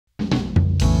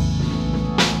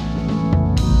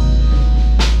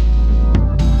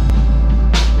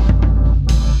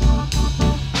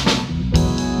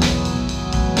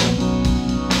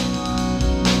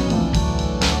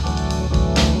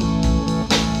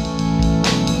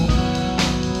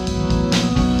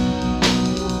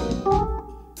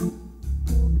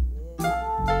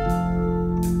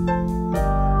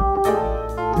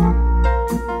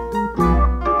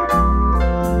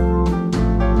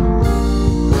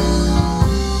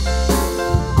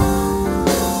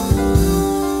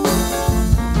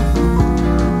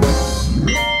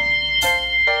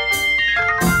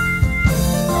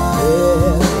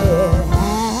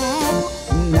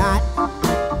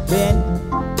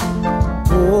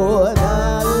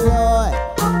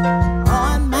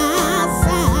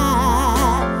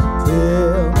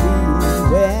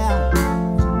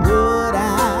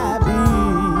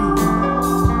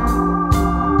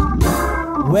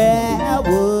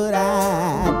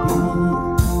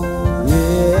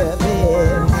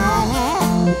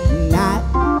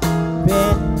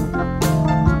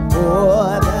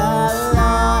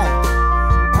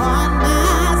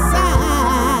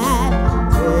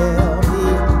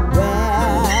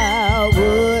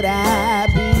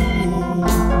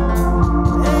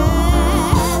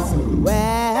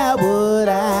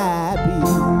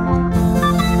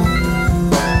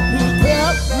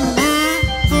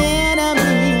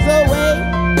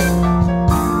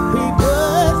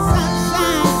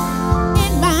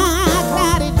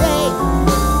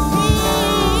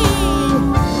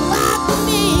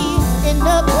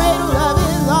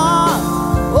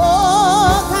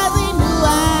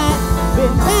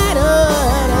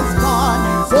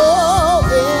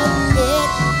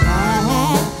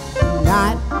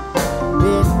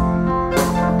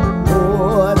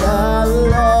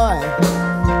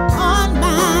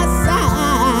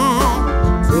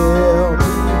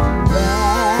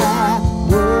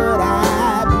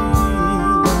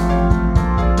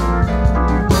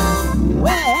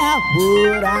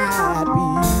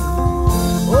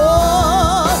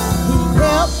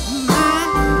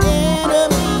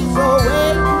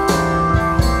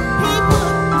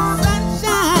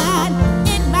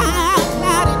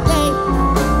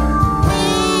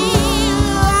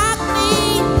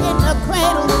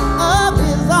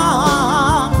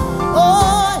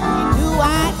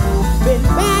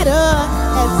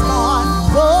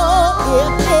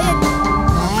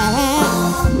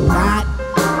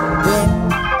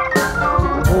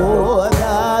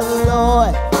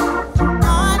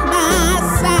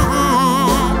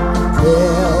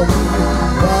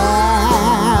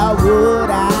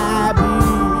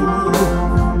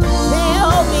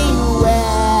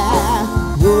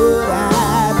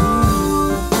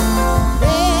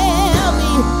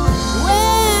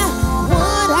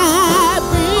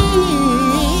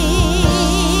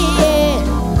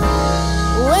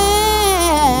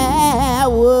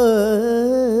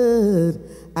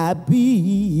I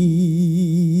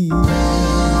be? Oh,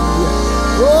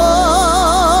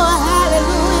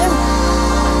 hallelujah.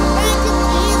 Thank you,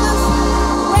 Jesus.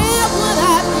 Where would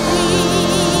I be?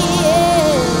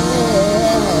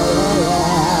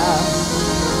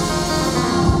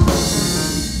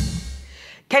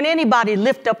 Can anybody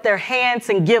lift up their hands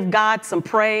and give God some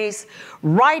praise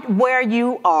right where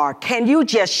you are? Can you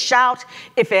just shout,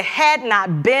 if it had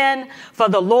not been for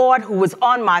the Lord who was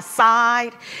on my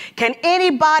side? Can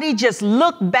anybody just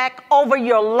look back over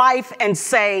your life and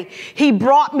say, he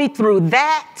brought me through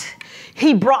that,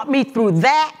 he brought me through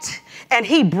that, and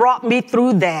he brought me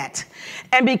through that.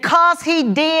 And because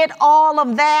he did all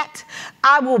of that,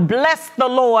 I will bless the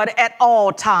Lord at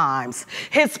all times.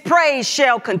 His praise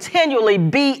shall continually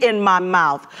be in my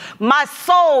mouth. My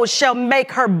soul shall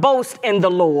make her boast in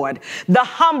the Lord. The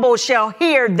humble shall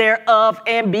hear thereof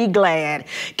and be glad.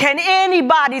 Can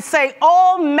anybody say,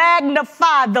 oh,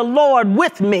 magnify the Lord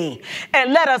with me,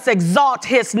 and let us exalt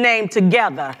his name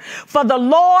together? For the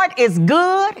Lord is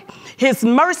good, his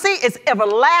mercy is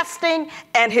everlasting,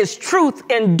 and his truth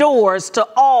endures to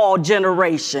all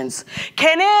generations.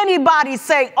 Can anybody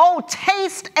say, oh,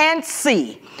 taste and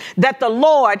see that the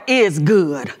Lord is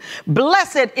good?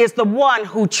 Blessed is the one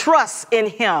who trusts in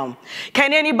him.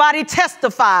 Can anybody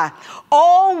testify,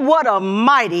 oh, what a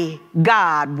mighty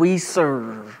God we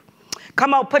serve?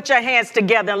 Come on, put your hands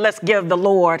together and let's give the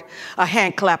Lord a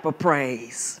hand clap of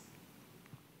praise.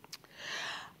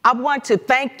 I want to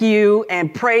thank you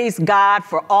and praise God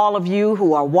for all of you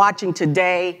who are watching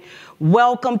today.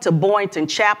 Welcome to Boynton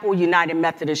Chapel United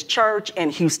Methodist Church in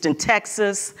Houston,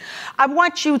 Texas. I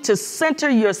want you to center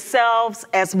yourselves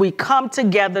as we come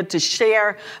together to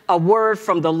share a word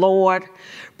from the Lord.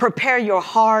 Prepare your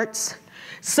hearts.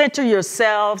 Center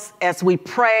yourselves as we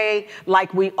pray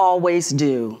like we always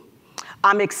do.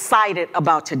 I'm excited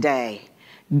about today.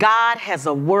 God has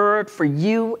a word for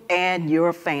you and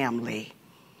your family.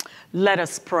 Let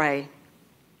us pray.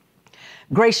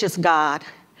 Gracious God,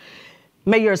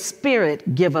 may your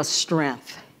spirit give us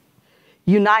strength.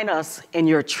 Unite us in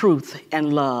your truth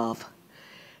and love.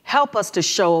 Help us to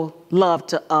show love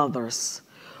to others.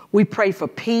 We pray for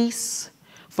peace,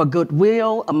 for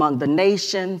goodwill among the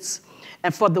nations,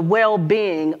 and for the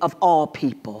well-being of all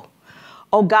people.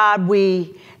 Oh God,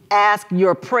 we ask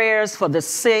your prayers for the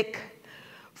sick,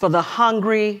 for the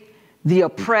hungry, the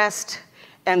oppressed,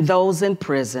 and those in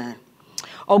prison.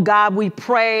 Oh God, we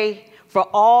pray for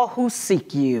all who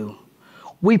seek you.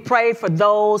 We pray for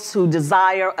those who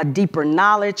desire a deeper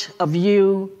knowledge of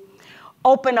you.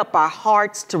 Open up our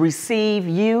hearts to receive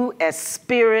you as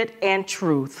spirit and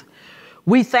truth.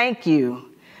 We thank you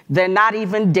that not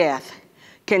even death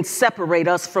can separate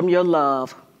us from your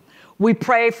love. We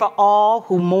pray for all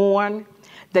who mourn,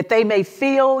 that they may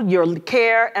feel your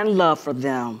care and love for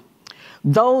them.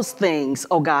 Those things,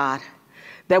 oh God,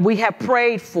 that we have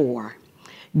prayed for,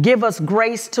 give us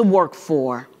grace to work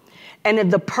for. And in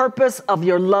the purpose of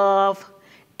your love,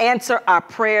 answer our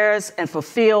prayers and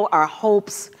fulfill our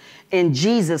hopes. In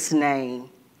Jesus' name,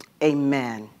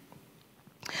 amen.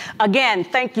 Again,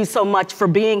 thank you so much for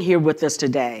being here with us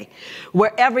today.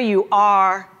 Wherever you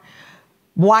are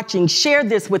watching, share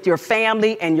this with your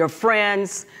family and your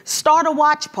friends. Start a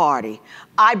watch party.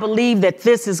 I believe that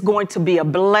this is going to be a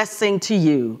blessing to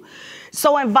you.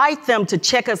 So invite them to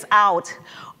check us out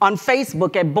on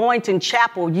Facebook at Boynton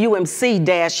Chapel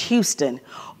UMC-Houston,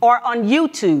 or on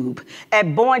YouTube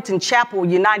at Boynton Chapel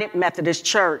United Methodist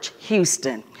Church,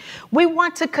 Houston. We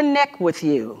want to connect with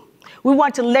you. We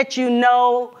want to let you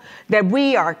know that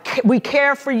we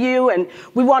care for you, and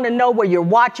we want to know where you're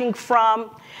watching from.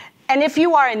 And if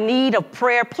you are in need of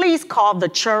prayer, please call the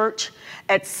church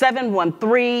at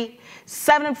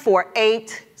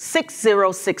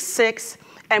 713-748-6066,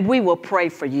 and we will pray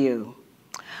for you.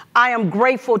 I am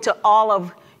grateful to all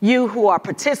of you who are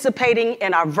participating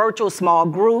in our virtual small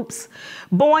groups.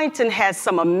 Boynton has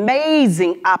some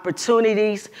amazing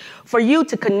opportunities for you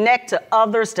to connect to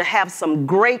others, to have some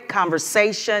great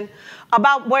conversation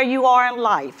about where you are in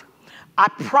life. I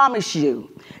promise you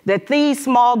that these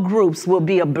small groups will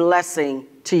be a blessing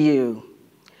to you.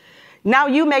 Now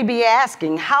you may be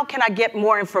asking, how can I get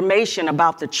more information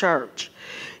about the church?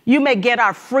 You may get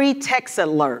our free text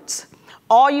alerts.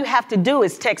 All you have to do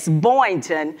is text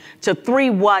Boynton to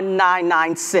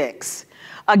 31996.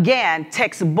 Again,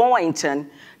 text Boynton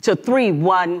to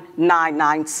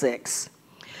 31996.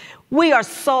 We are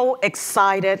so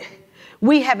excited.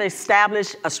 We have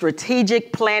established a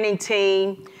strategic planning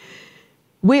team.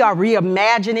 We are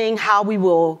reimagining how we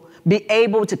will be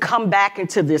able to come back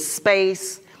into this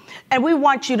space. And we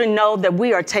want you to know that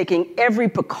we are taking every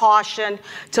precaution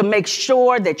to make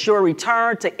sure that your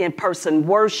return to in-person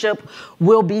worship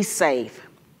will be safe.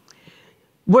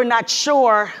 We're not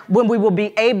sure when we will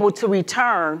be able to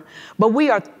return, but we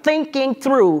are thinking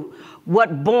through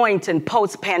what Boynton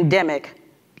post-pandemic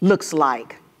looks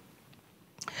like.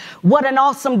 What an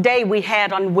awesome day we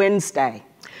had on Wednesday.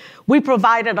 We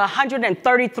provided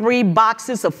 133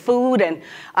 boxes of food and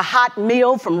a hot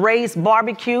meal from Ray's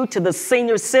Barbecue to the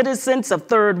senior citizens of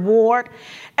 3rd Ward,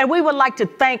 and we would like to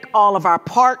thank all of our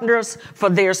partners for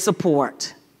their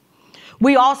support.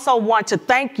 We also want to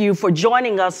thank you for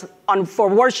joining us for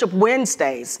Worship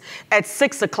Wednesdays at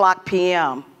 6 o'clock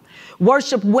p.m.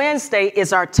 Worship Wednesday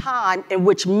is our time in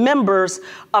which members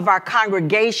of our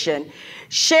congregation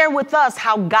share with us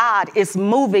how God is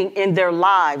moving in their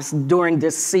lives during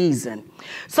this season.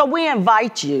 So we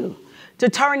invite you to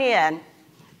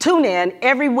tune in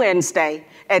every Wednesday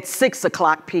at 6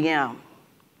 o'clock p.m.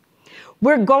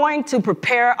 We're going to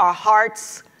prepare our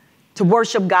hearts to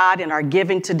worship God in our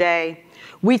giving today.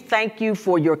 We thank you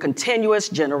for your continuous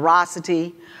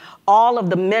generosity, all of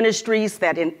the ministries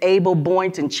that enable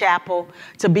Boynton Chapel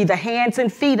to be the hands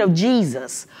and feet of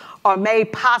Jesus are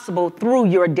made possible through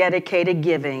your dedicated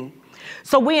giving.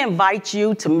 So we invite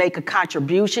you to make a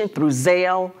contribution through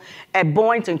Zelle at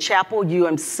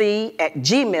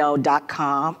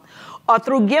boyntonchapelumc@gmail.com or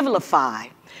through Givelify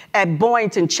at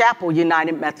Boynton Chapel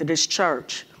United Methodist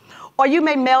Church. Or you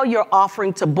may mail your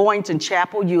offering to Boynton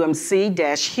Chapel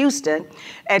UMC-Houston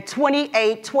at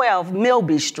 2812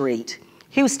 Milby Street,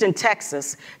 Houston,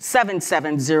 Texas,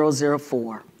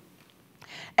 77004.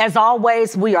 As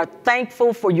always, we are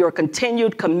thankful for your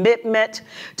continued commitment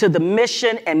to the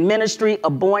mission and ministry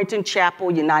of Boynton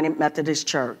Chapel United Methodist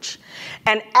Church.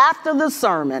 And after the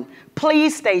sermon,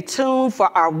 please stay tuned for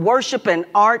our worship and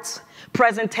arts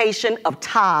presentation of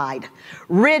Tide,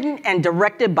 written and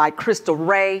directed by Crystal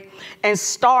Ray and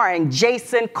starring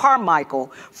Jason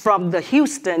Carmichael from the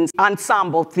Houston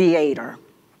Ensemble Theater.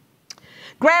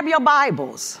 Grab your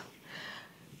Bibles.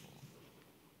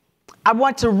 I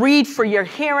want to read for your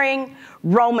hearing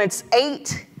Romans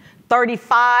 8,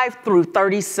 35 through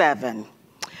 37.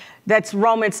 That's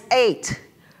Romans 8,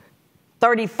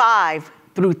 35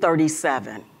 through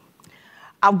 37.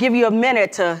 I'll give you a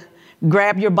minute to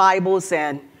grab your Bibles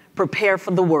and prepare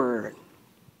for the word.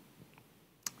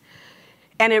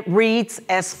 And it reads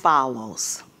as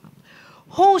follows.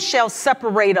 Who shall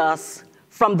separate us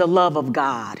from the love of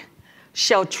God?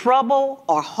 Shall trouble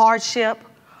or hardship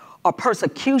or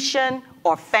persecution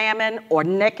or famine or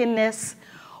nakedness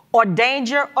or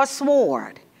danger or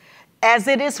sword? As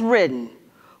it is written,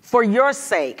 for your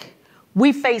sake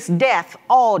we face death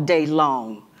all day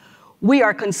long. We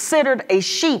are considered a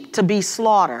sheep to be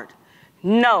slaughtered.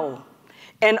 No,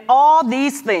 in all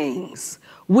these things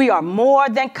we are more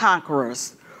than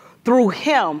conquerors through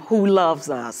him who loves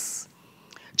us.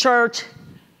 Church,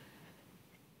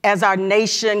 as our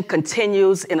nation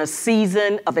continues in a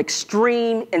season of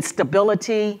extreme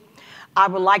instability, I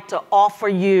would like to offer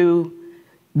you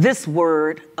this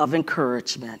word of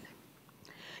encouragement.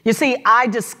 You see, I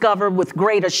discovered with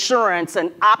great assurance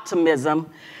and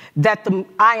optimism that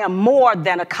I am more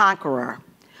than a conqueror.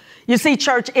 You see,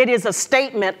 church, it is a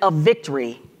statement of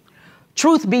victory.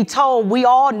 Truth be told, we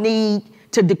all need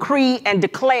to decree and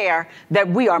declare that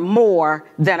we are more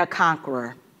than a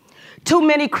conqueror. Too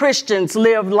many Christians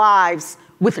live lives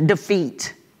with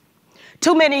defeat.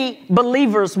 Too many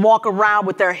believers walk around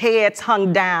with their heads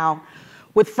hung down,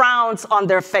 with frowns on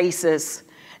their faces,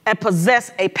 and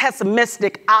possess a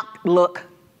pessimistic outlook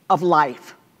of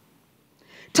life.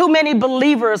 Too many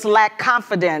believers lack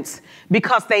confidence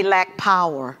because they lack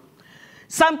power.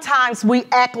 Sometimes we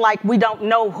act like we don't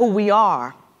know who we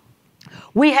are.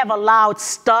 We have allowed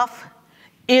stuff,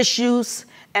 issues,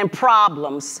 and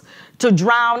problems to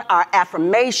drown our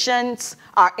affirmations,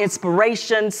 our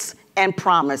inspirations, and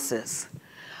promises.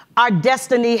 Our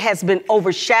destiny has been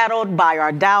overshadowed by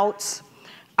our doubts.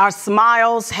 Our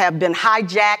smiles have been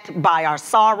hijacked by our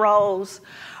sorrows.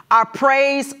 Our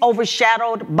praise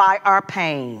overshadowed by our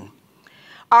pain.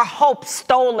 Our hope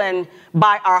stolen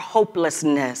by our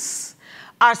hopelessness.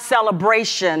 Our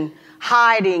celebration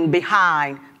hiding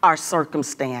behind our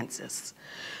circumstances.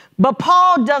 But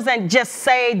Paul doesn't just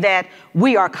say that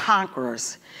we are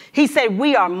conquerors. He said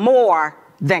we are more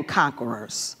than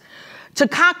conquerors. To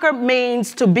conquer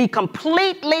means to be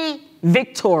completely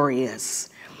victorious,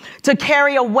 to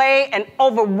carry away an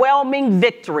overwhelming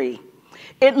victory.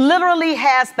 It literally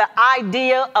has the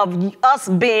idea of us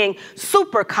being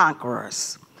super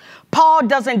conquerors. Paul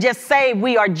doesn't just say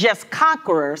we are just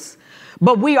conquerors,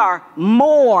 but we are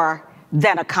more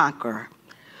than a conqueror.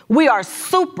 we are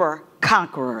super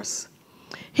conquerors.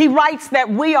 He writes that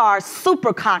we are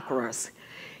super conquerors.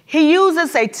 He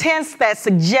uses a tense that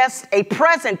suggests a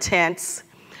present tense,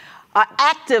 an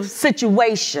active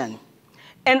situation.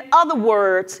 In other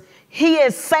words, he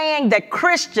is saying that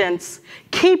Christians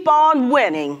keep on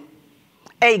winning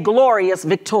a glorious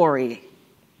victory.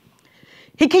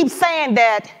 He keeps saying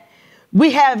that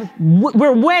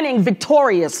we're winning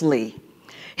victoriously.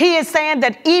 He is saying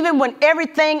that even when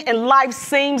everything in life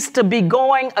seems to be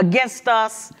going against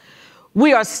us,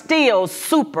 we are still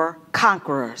super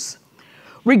conquerors.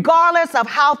 Regardless of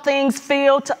how things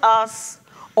feel to us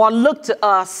or look to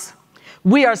us,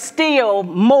 we are still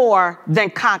more than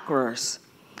conquerors.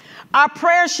 Our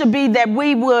prayer should be that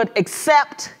we would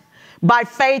accept by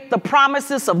faith the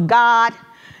promises of God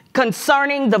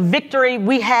concerning the victory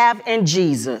we have in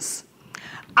Jesus.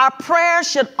 Our prayer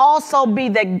should also be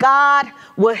that God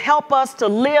will help us to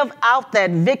live out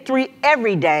that victory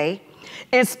every day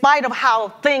in spite of how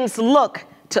things look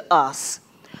to us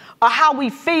or how we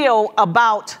feel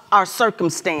about our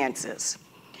circumstances.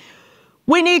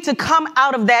 We need to come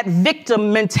out of that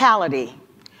victim mentality,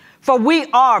 for we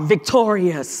are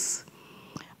victorious.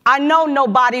 I know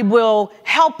nobody will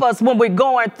help us when we're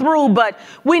going through, but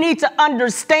we need to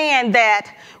understand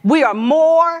that we are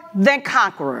more than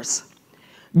conquerors.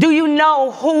 Do you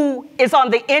know who is on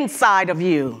the inside of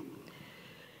you?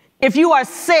 If you are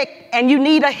sick and you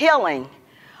need a healing,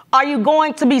 are you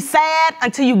going to be sad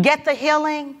until you get the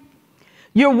healing?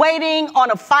 You're waiting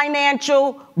on a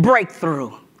financial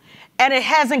breakthrough, and it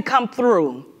hasn't come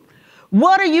through.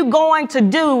 What are you going to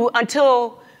do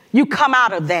until you come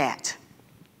out of that?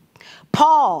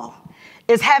 Paul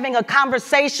is having a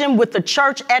conversation with the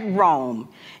church at Rome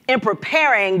and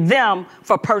preparing them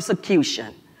for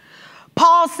persecution.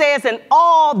 Paul says in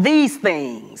all these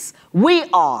things, we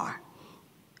are,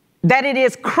 that it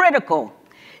is critical.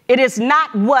 It is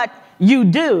not what you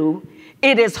do,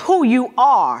 it is who you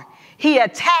are. He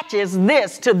attaches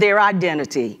this to their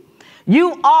identity.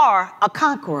 You are a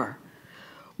conqueror.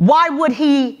 Why would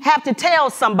he have to tell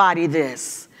somebody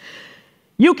this?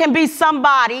 You can be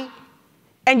somebody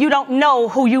and you don't know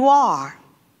who you are.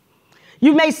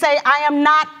 You may say, I am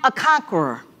not a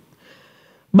conqueror.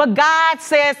 But God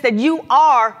says that you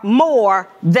are more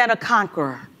than a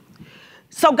conqueror.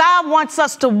 So God wants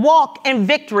us to walk in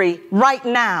victory right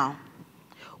now.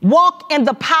 Walk in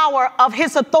the power of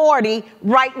his authority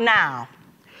right now.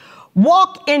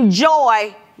 Walk in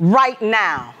joy right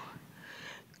now.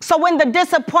 So when the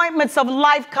disappointments of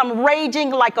life come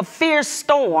raging like a fierce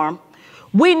storm,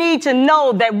 we need to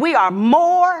know that we are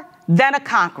more than a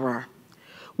conqueror.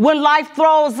 When life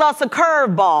throws us a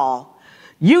curveball,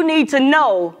 you need to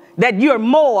know that you're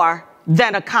more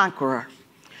than a conqueror.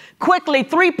 Quickly,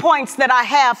 3 points that I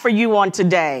have for you on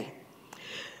today.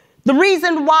 The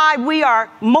reason why we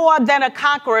are more than a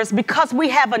conqueror is because we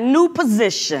have a new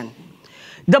position.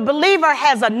 The believer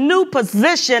has a new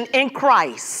position in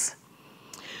Christ.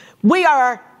 We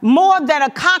are more than a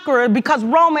conqueror because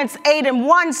Romans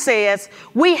 8:1 says,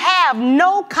 we have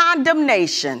no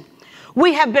condemnation.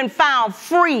 We have been found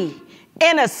free,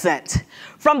 innocent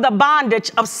from the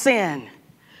bondage of sin.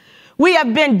 We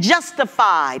have been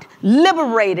justified,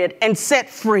 liberated, and set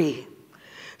free.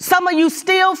 Some of you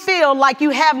still feel like you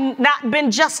have not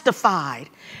been justified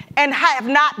and have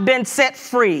not been set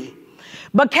free.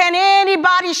 But can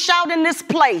anybody shout in this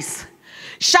place?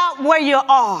 Shout where you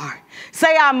are.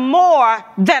 Say, I'm more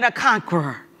than a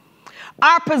conqueror.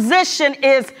 Our position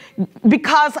is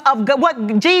because of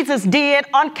what Jesus did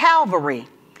on Calvary.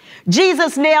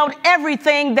 Jesus nailed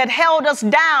everything that held us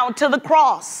down to the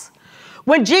cross.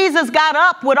 When Jesus got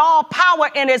up with all power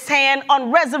in his hand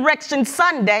on Resurrection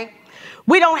Sunday,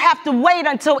 we don't have to wait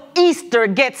until Easter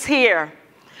gets here.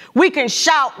 We can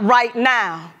shout right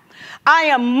now, I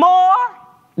am more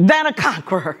than a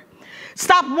conqueror.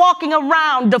 Stop walking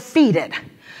around defeated.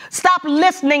 Stop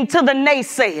listening to the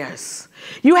naysayers.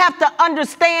 You have to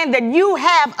understand that you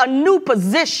have a new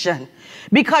position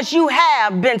because you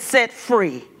have been set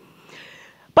free.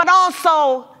 But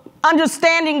also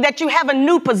understanding that you have a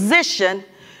new position,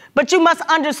 but you must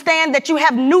understand that you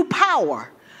have new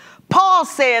power. Paul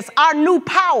says our new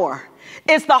power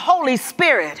is the Holy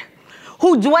Spirit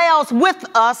who dwells with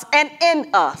us and in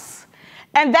us.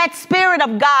 And that Spirit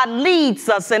of God leads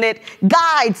us and it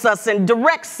guides us and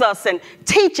directs us and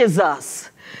teaches us.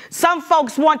 Some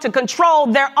folks want to control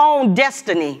their own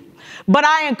destiny, but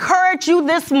I encourage you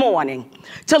this morning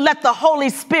to let the Holy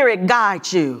Spirit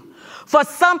guide you, for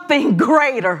something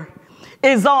greater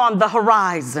is on the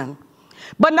horizon.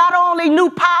 But not only new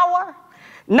power,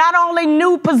 not only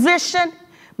new position,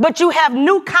 but you have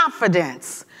new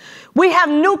confidence. We have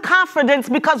new confidence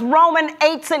because Romans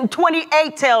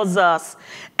 8:28 tells us,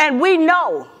 and we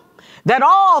know that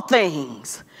all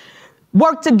things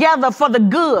work together for the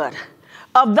good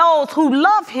of those who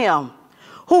love him,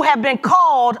 who have been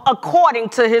called according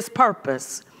to his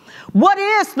purpose. What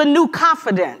is the new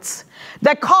confidence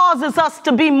that causes us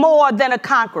to be more than a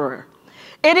conqueror?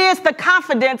 It is the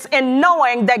confidence in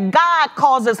knowing that God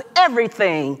causes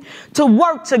everything to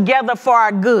work together for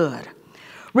our good.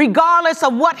 Regardless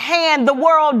of what hand the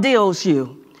world deals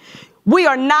you, we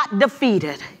are not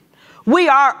defeated. We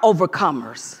are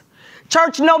overcomers.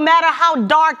 Church, no matter how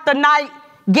dark the night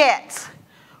gets,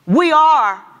 we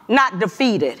are not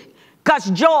defeated, because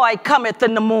joy cometh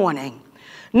in the morning.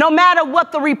 No matter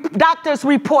what the doctor's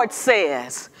report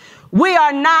says, we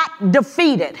are not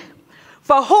defeated.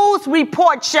 For whose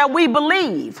report shall we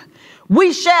believe?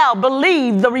 We shall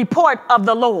believe the report of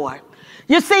the Lord.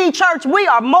 You see, church, we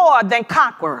are more than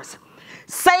conquerors.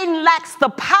 Satan lacks the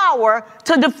power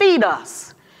to defeat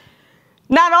us.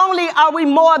 Not only are we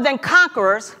more than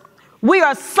conquerors, we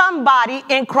are somebody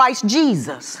in Christ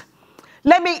Jesus.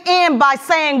 Let me end by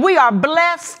saying we are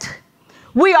blessed,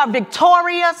 we are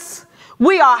victorious,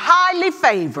 we are highly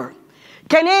favored.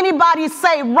 Can anybody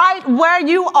say right where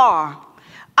you are,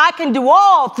 I can do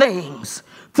all things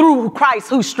through Christ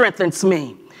who strengthens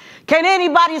me? Can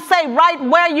anybody say right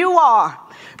where you are,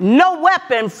 no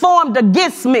weapon formed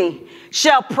against me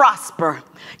shall prosper?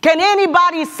 Can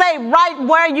anybody say right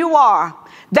where you are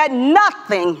that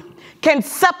nothing can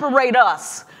separate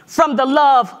us from the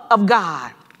love of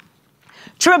God?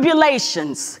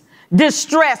 Tribulations,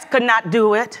 distress could not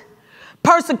do it.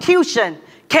 Persecution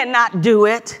cannot do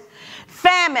it.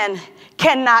 Famine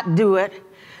cannot do it.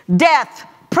 Death,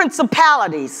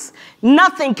 principalities,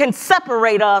 nothing can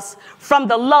separate us from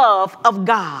the love of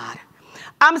God.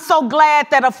 I'm so glad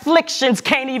that afflictions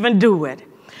can't even do it.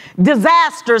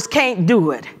 Disasters can't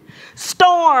do it.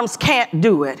 Storms can't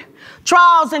do it.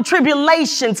 Trials and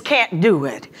tribulations can't do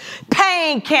it.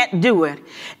 Pain can't do it.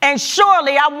 And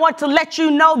surely I want to let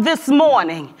you know this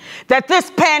morning that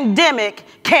this pandemic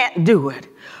can't do it.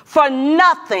 For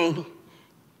nothing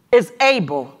is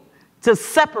able to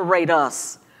separate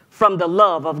us from the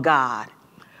love of God.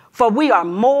 For we are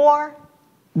more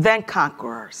than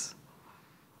conquerors.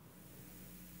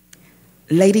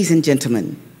 Ladies and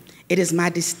gentlemen, it is my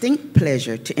distinct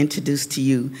pleasure to introduce to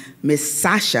you Miss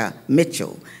Sasha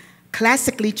Mitchell,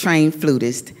 classically trained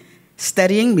flutist,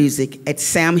 studying music at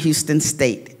Sam Houston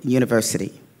State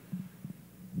University.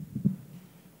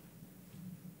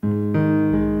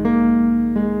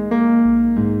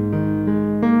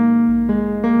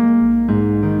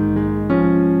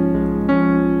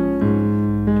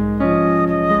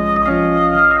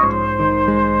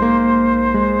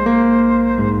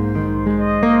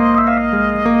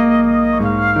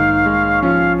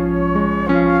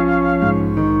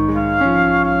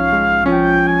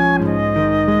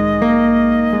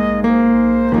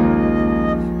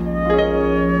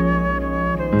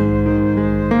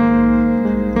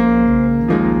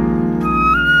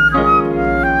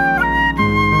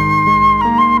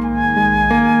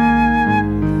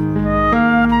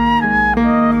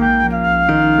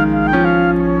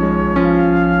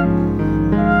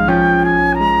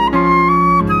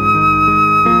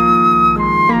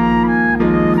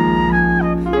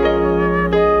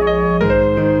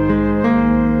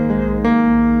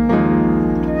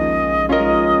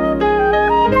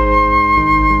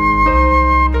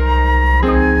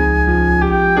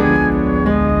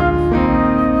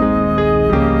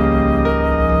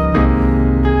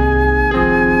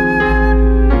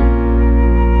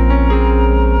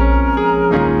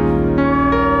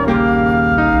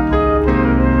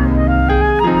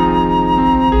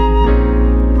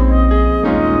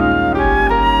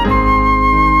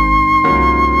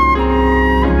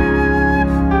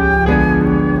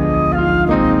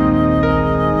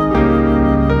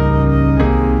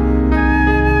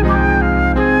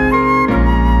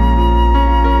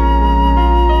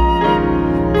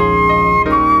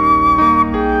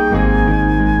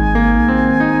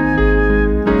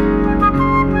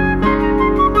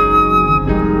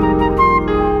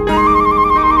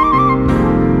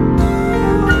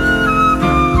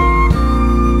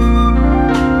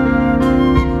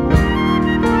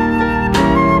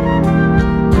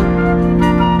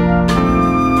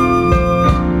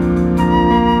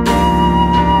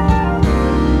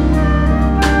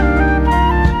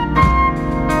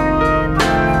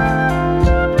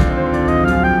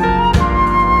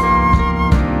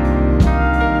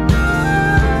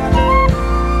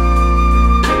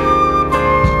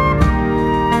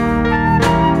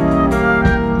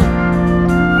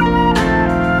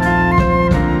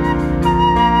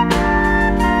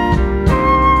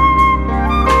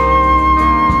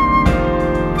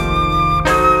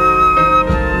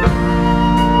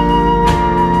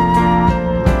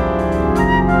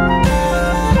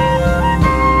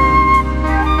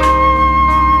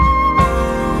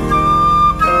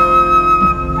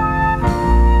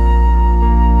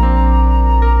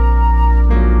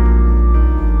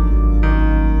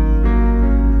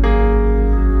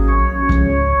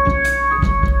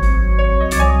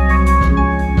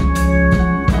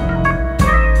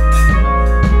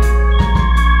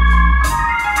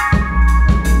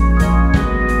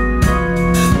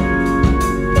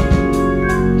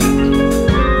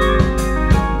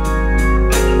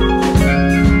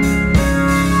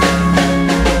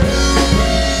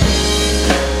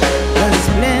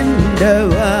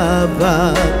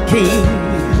 King,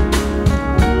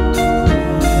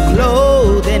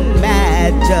 clothed in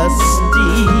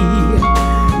majesty.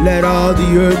 Let all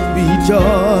the earth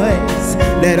rejoice.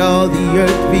 Let all the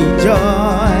earth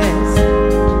rejoice.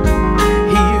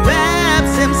 He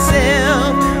wraps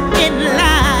himself in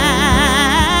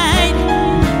light,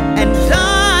 and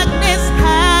darkness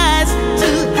has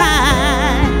to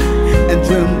hide, and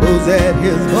trembles at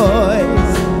his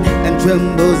voice, and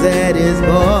trembles at his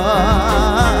voice.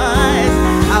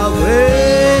 How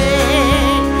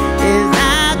great is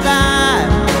our God?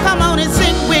 Come on and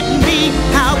sing with me.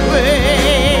 How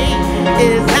great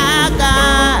is our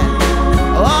God?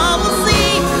 Oh, we'll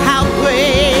see how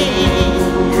great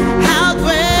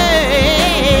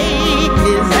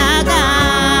is our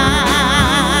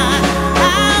God.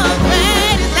 How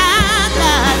great is our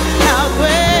God? How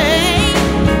great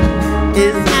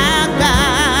is our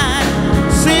God?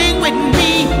 Sing with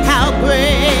me, how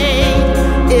great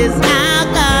is our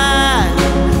God?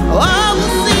 Oh,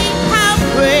 we'll see how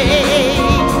great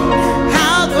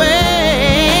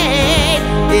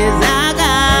is our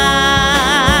God.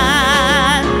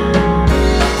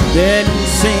 Then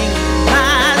sing,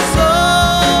 my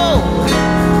soul,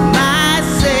 my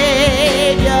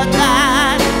Savior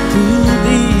God, to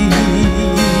thee.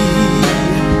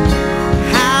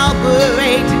 How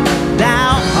great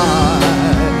thou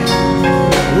art.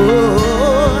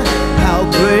 Oh, how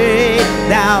great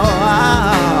thou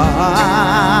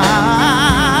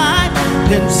art.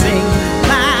 Then sing,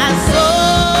 my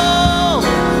soul,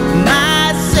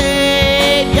 my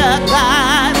Savior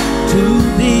God, to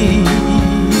thee.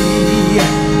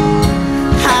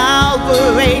 How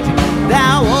great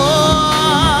thou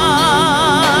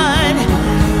art.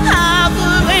 How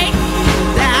great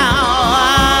thou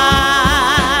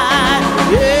art.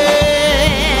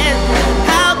 Yes,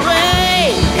 how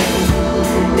great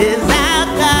is our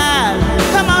God.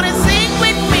 Come on and sing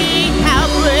with me. How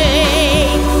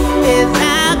great is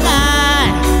our God?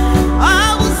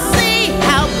 Oh, we'll see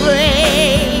how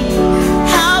great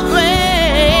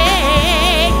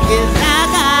is our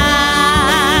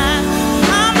God.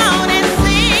 Come on and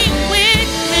sing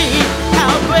with me.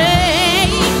 How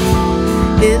great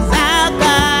is our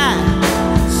God?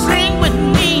 Sing with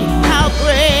me. How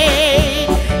great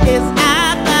is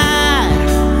our God?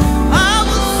 Oh,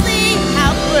 we'll see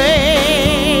how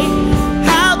great,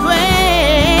 how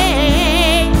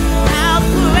great, how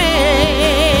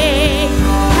great,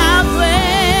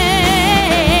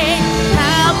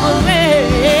 how great, how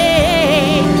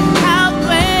great, how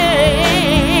great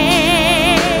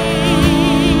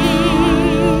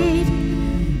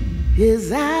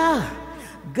is our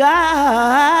God.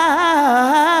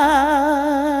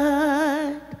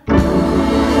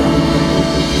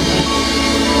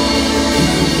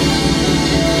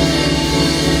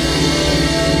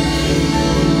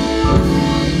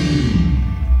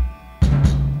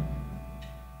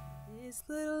 This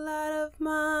little light of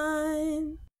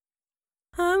mine,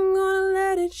 I'm gonna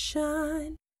let it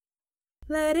shine.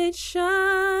 Let it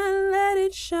shine, let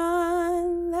it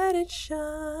shine, let it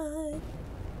shine.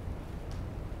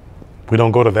 We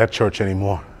don't go to that church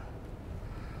anymore.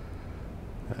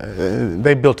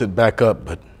 They built it back up,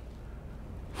 but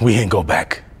we ain't go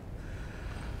back.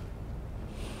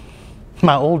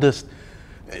 My oldest,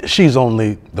 she's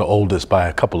only the oldest by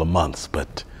a couple of months,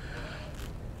 but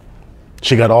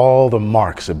she got all the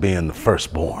marks of being the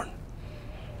firstborn.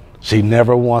 She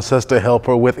never wants us to help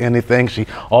her with anything. She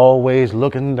always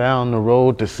looking down the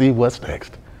road to see what's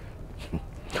next.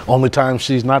 Only time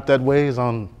she's not that way is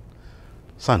on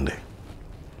Sunday.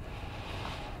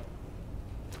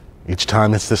 Each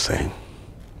time it's the same.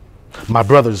 My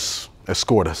brothers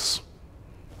escort us.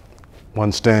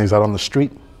 One stands out on the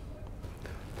street,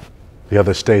 the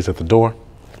other stays at the door,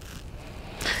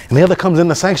 and the other comes in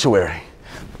the sanctuary,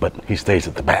 but he stays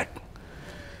at the back.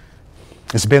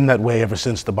 It's been that way ever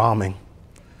since the bombing.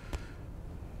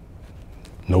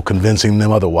 No convincing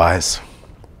them otherwise.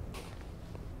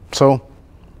 So,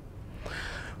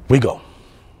 we go.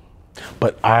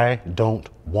 But I don't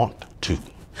want to.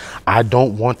 I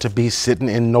don't want to be sitting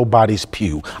in nobody's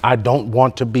pew. I don't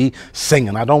want to be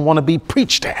singing. I don't want to be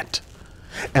preached at.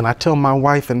 And I tell my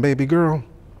wife and baby girl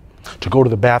to go to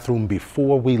the bathroom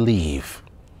before we leave.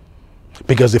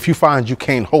 Because if you find you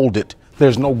can't hold it,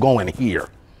 there's no going here.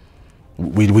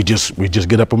 We just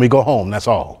get up and we go home, that's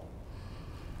all.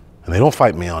 And they don't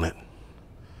fight me on it.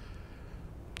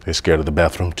 They're scared of the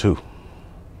bathroom too.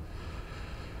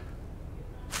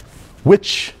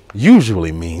 Which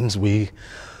usually means we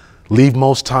leave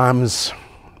most times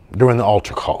during the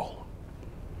altar call,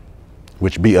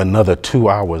 which be another 2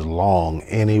 hours long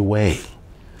anyway.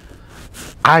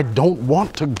 I don't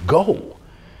want to go.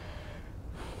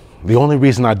 The only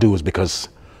reason I do is because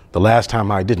the last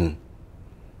time I didn't,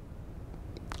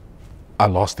 I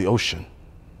lost the ocean.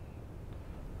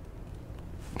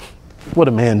 What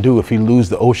a man do if he lose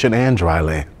the ocean and dry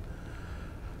land?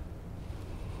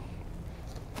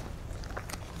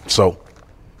 So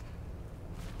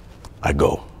I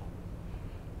go,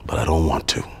 but I don't want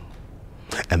to.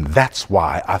 And that's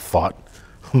why I thought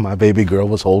my baby girl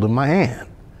was holding my hand.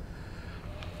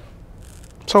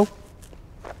 So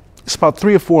it's about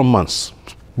 3 or 4 months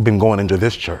been going into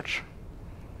this church,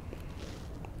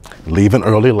 leaving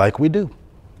early like we do.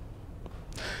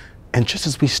 And just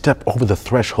as we step over the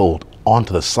threshold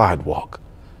onto the sidewalk,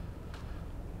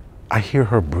 I hear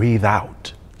her breathe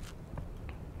out.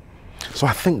 So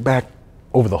I think back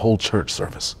over the whole church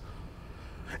service,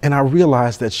 and I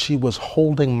realized that she was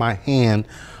holding my hand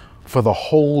for the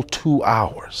whole 2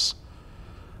 hours.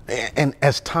 And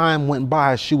as time went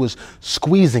by, she was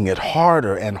squeezing it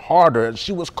harder and harder, and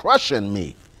she was crushing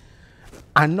me.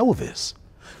 I know this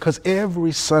because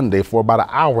every Sunday for about an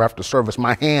hour after service,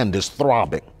 my hand is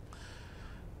throbbing.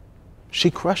 She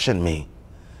crushing me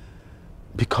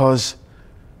because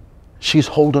she's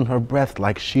holding her breath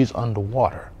like she's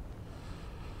underwater.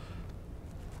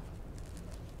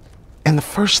 And the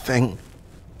first thing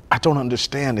I don't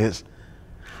understand is,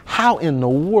 how in the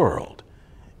world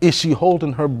is she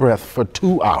holding her breath for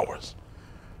 2 hours?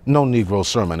 No Negro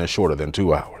sermon is shorter than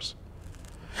 2 hours.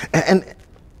 And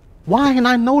why ain't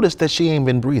I noticed that she ain't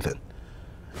been breathing?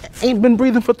 Ain't been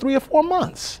breathing for 3 or 4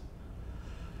 months.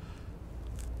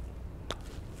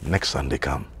 Next Sunday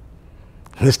come.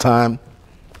 This time,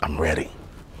 I'm ready.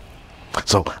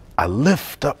 So I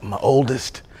lift up my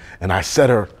oldest and I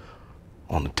set her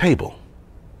on the table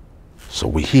so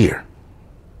we hear.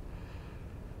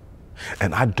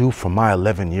 And I do for my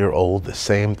 11-year-old the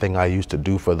same thing I used to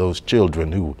do for those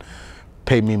children who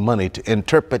pay me money to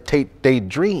interpretate their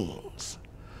dreams.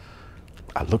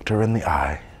 I looked her in the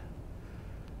eye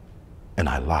and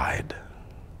I lied.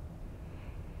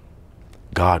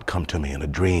 God come to me in a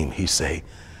dream. He say,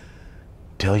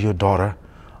 tell your daughter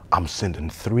I'm sending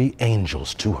 3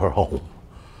 angels to her home.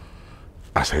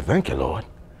 I say, thank you, Lord.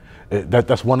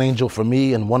 That's 1 angel for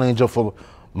me and 1 angel for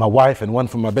my wife and 1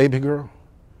 for my baby girl.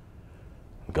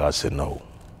 God said, no,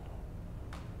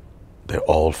 they're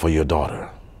all for your daughter.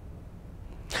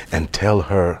 And tell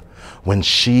her when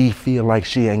she feel like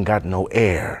she ain't got no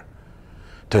air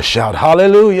to shout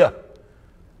hallelujah,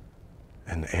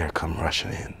 and the air come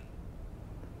rushing in.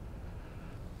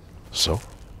 So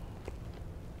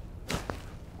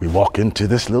we walk into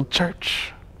this little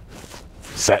church,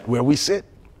 sat where we sit,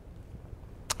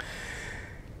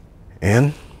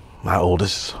 and my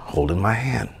oldest holding my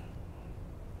hand.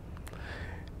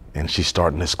 And she's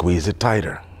starting to squeeze it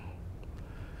tighter.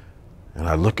 And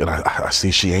I look and I see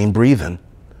she ain't breathing.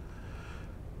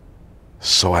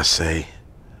 So I say,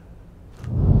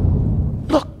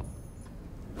 look,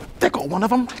 there go one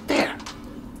of them right there.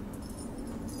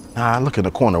 Now I look in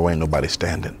the corner where ain't nobody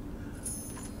standing.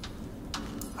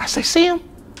 I say, see him?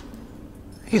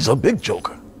 He's a big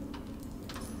joker.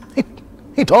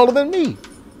 He taller than me.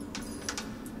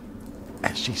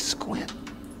 And she squint.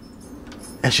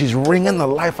 And she's wringing the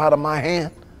life out of my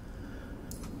hand.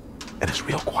 And it's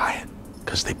real quiet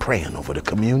because they praying over the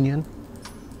communion.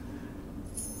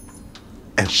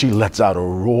 And she lets out a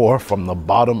roar from the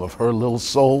bottom of her little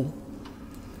soul.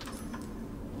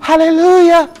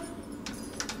 Hallelujah.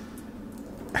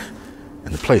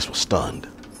 And the place was stunned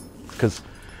because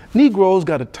Negroes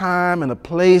got a time and a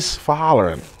place for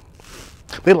hollering.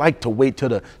 They like to wait till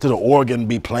the organ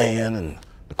be playing and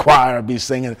the choir be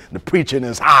singing, the preaching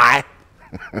is high.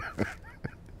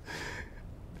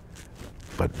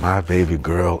 But my baby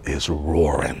girl is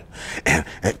roaring. And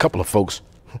a couple of folks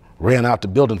ran out the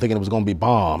building thinking it was going to be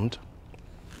bombed.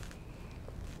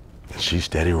 And she's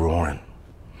steady roaring.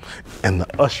 And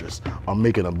the ushers are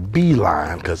making a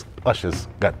beeline because ushers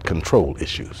got control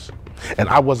issues. And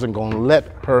I wasn't going to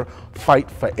let her fight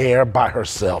for air by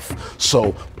herself.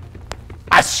 So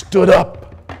I stood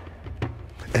up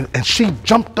and she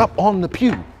jumped up on the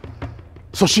pew.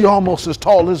 So she almost as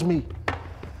tall as me.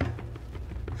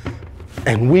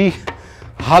 And we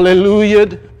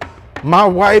hallelujah'd my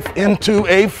wife into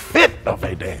a fit of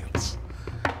a dance.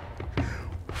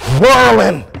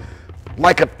 Whirling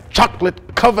like a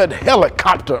chocolate-covered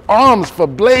helicopter, arms for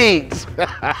blades,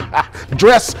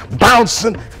 dress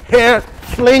bouncing, hair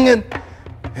flinging,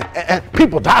 and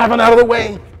people diving out of the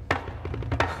way.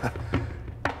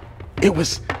 It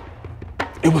was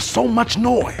so much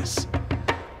noise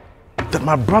that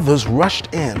my brothers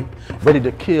rushed in, ready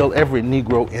to kill every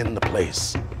Negro in the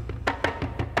place.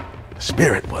 The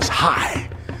spirit was high,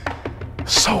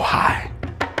 so high.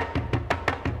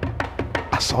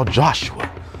 saw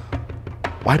Joshua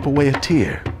wipe away a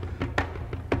tear.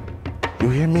 You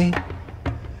hear me?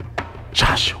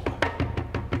 Joshua.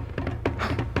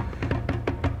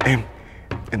 And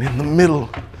in the middle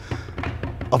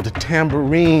of the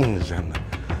tambourines and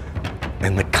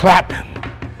the clapping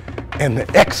and the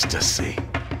ecstasy,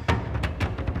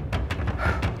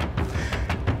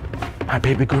 my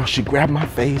baby girl, she grabbed my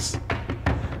face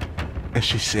and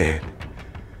she said,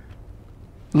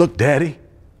 "Look, Daddy,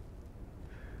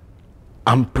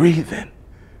 I'm breathing."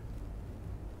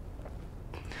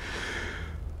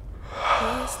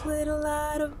 This little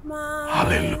light of mine,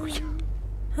 Hallelujah.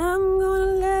 I'm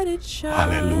gonna let it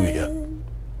shine. Hallelujah.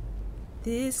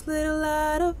 This little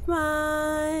light of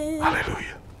mine,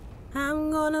 Hallelujah.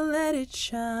 I'm gonna let it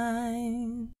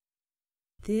shine.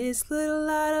 This little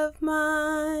light of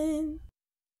mine,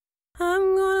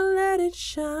 I'm gonna let it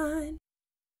shine.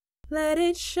 Let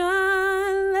it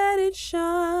shine, let it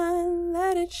shine,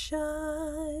 let it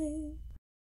shine.